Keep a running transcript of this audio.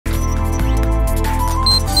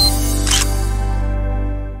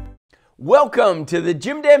Welcome to the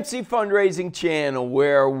Jim Dempsey Fundraising channel,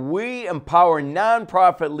 where we empower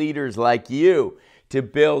nonprofit leaders like you to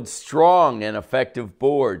build strong and effective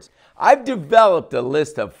boards. I've developed a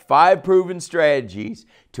list of 5 proven strategies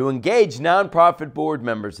to engage nonprofit board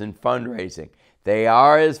members in fundraising. They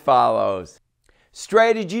are as follows.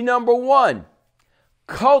 Strategy number 1,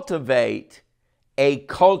 cultivate a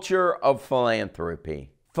culture of philanthropy.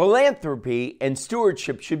 Philanthropy and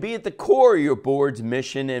stewardship should be at the core of your board's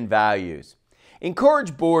mission and values.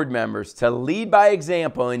 Encourage board members to lead by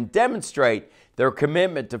example and demonstrate their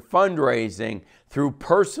commitment to fundraising through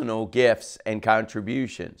personal gifts and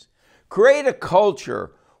contributions. Create a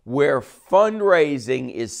culture where fundraising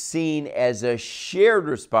is seen as a shared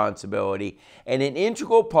responsibility and an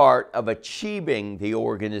integral part of achieving the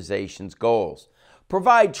organization's goals.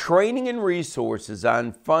 Provide training and resources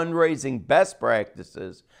on fundraising best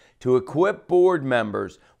practices to equip board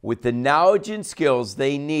members with the knowledge and skills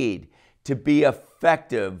they need to be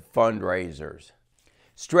effective fundraisers.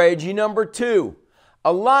 Strategy number 2,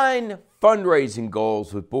 align fundraising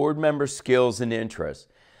goals with board members' skills and interests.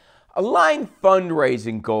 Align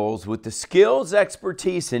fundraising goals with the skills,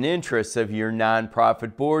 expertise, and interests of your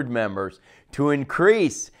nonprofit board members to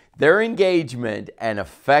increase their engagement and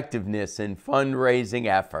effectiveness in fundraising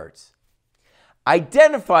efforts.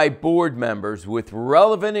 Identify board members with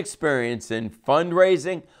relevant experience in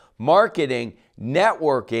fundraising, marketing,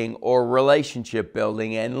 networking, or relationship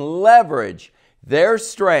building, and leverage their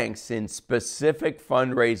strengths in specific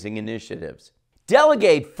fundraising initiatives.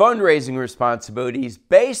 Delegate fundraising responsibilities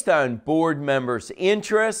based on board members'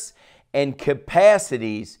 interests and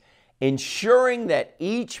capacities, ensuring that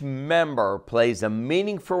each member plays a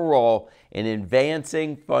meaningful role in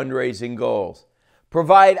advancing fundraising goals.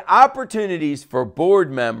 Provide opportunities for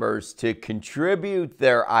board members to contribute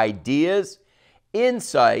their ideas,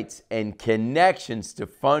 insights, and connections to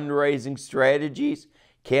fundraising strategies,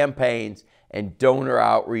 campaigns, and donor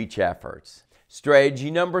outreach efforts. Strategy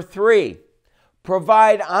number 3,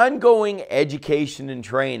 provide ongoing education and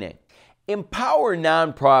training. Empower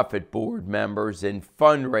nonprofit board members in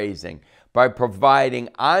fundraising by providing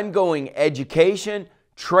ongoing education,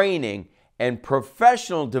 training, and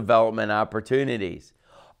professional development opportunities.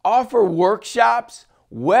 Offer workshops,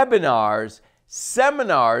 webinars,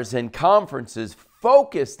 seminars, and conferences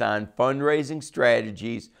focused on fundraising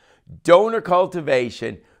strategies, donor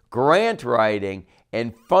cultivation, grant writing,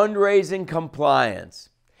 and fundraising compliance.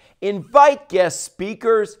 Invite guest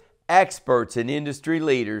speakers, experts, and industry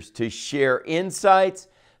leaders to share insights,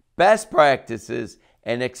 best practices,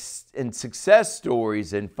 and success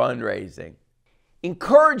stories in fundraising.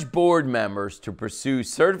 Encourage board members to pursue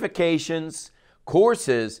certifications,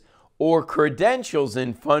 courses, or credentials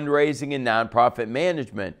in fundraising and nonprofit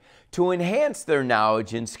management to enhance their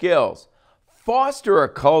knowledge and skills. Foster a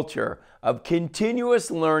culture of continuous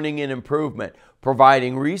learning and improvement,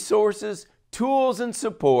 providing resources, tools, and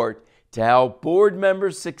support to help board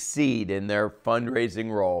members succeed in their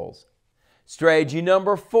fundraising roles. Strategy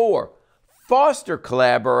number 4, foster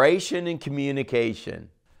collaboration and communication.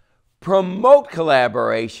 Promote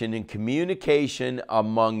collaboration and communication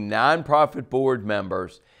among nonprofit board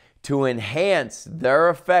members to enhance their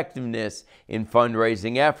effectiveness in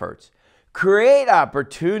fundraising efforts. Create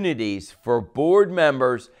opportunities for board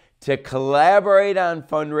members to collaborate on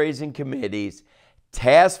fundraising committees,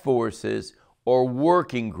 task forces, or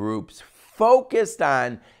working groups focused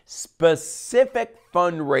on specific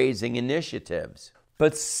fundraising initiatives.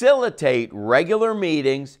 Facilitate regular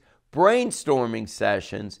meetings, brainstorming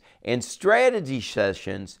sessions, and strategy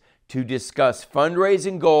sessions to discuss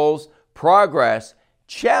fundraising goals, progress,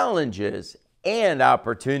 challenges, and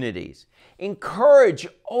opportunities. Encourage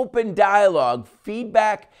open dialogue,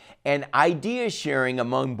 feedback, and idea sharing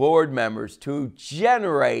among board members to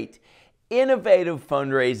generate innovative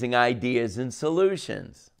fundraising ideas and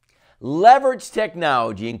solutions. Leverage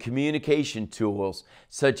technology and communication tools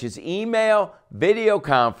such as email, video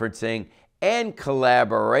conferencing, and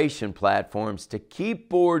collaboration platforms to keep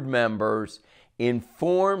board members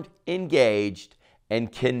informed, engaged,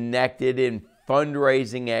 and connected in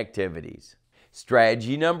fundraising activities.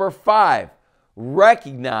 Strategy number 5,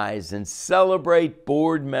 recognize and celebrate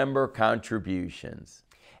board member contributions.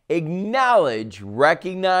 Acknowledge,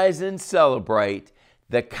 recognize, and celebrate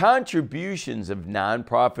the contributions of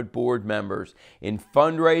nonprofit board members in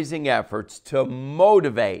fundraising efforts to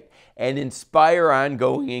motivate and inspire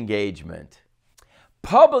ongoing engagement.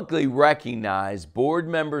 Publicly recognize board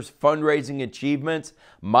members' fundraising achievements,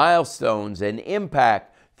 milestones, and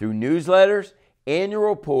impact through newsletters, annual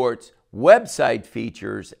reports, website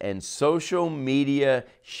features, and social media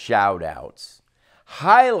shout-outs.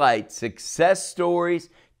 Highlight success stories,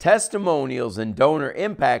 testimonials, and donor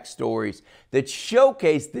impact stories that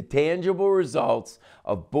showcase the tangible results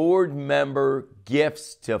of board member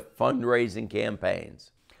gifts to fundraising campaigns.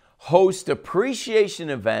 Host appreciation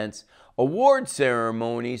events, award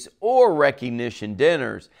ceremonies, or recognition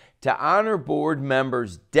dinners to honor board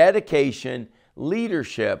members' dedication,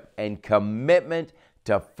 leadership, and commitment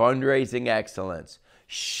to fundraising excellence.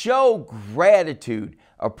 Show gratitude,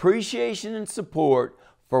 appreciation, and support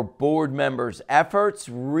for board members' efforts,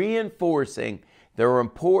 reinforcing their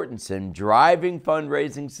importance in driving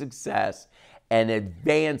fundraising success and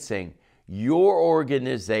advancing your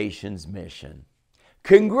organization's mission.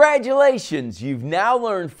 Congratulations! You've now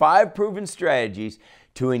learned 5 proven strategies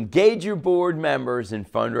to engage your board members in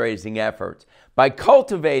fundraising efforts. By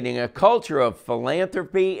cultivating a culture of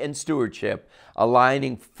philanthropy and stewardship,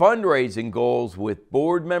 aligning fundraising goals with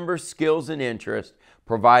board member skills and interests,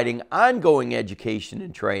 providing ongoing education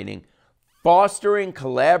and training, fostering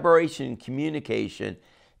collaboration and communication,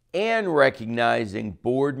 and recognizing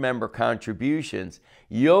board member contributions,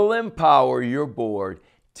 you'll empower your board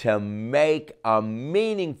to make a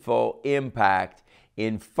meaningful impact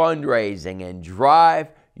in fundraising and drive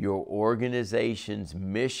your organization's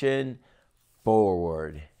mission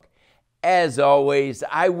forward. As always,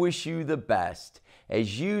 I wish you the best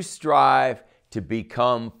as you strive to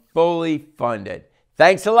become fully funded.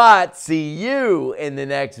 Thanks a lot. See you in the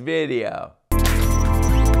next video.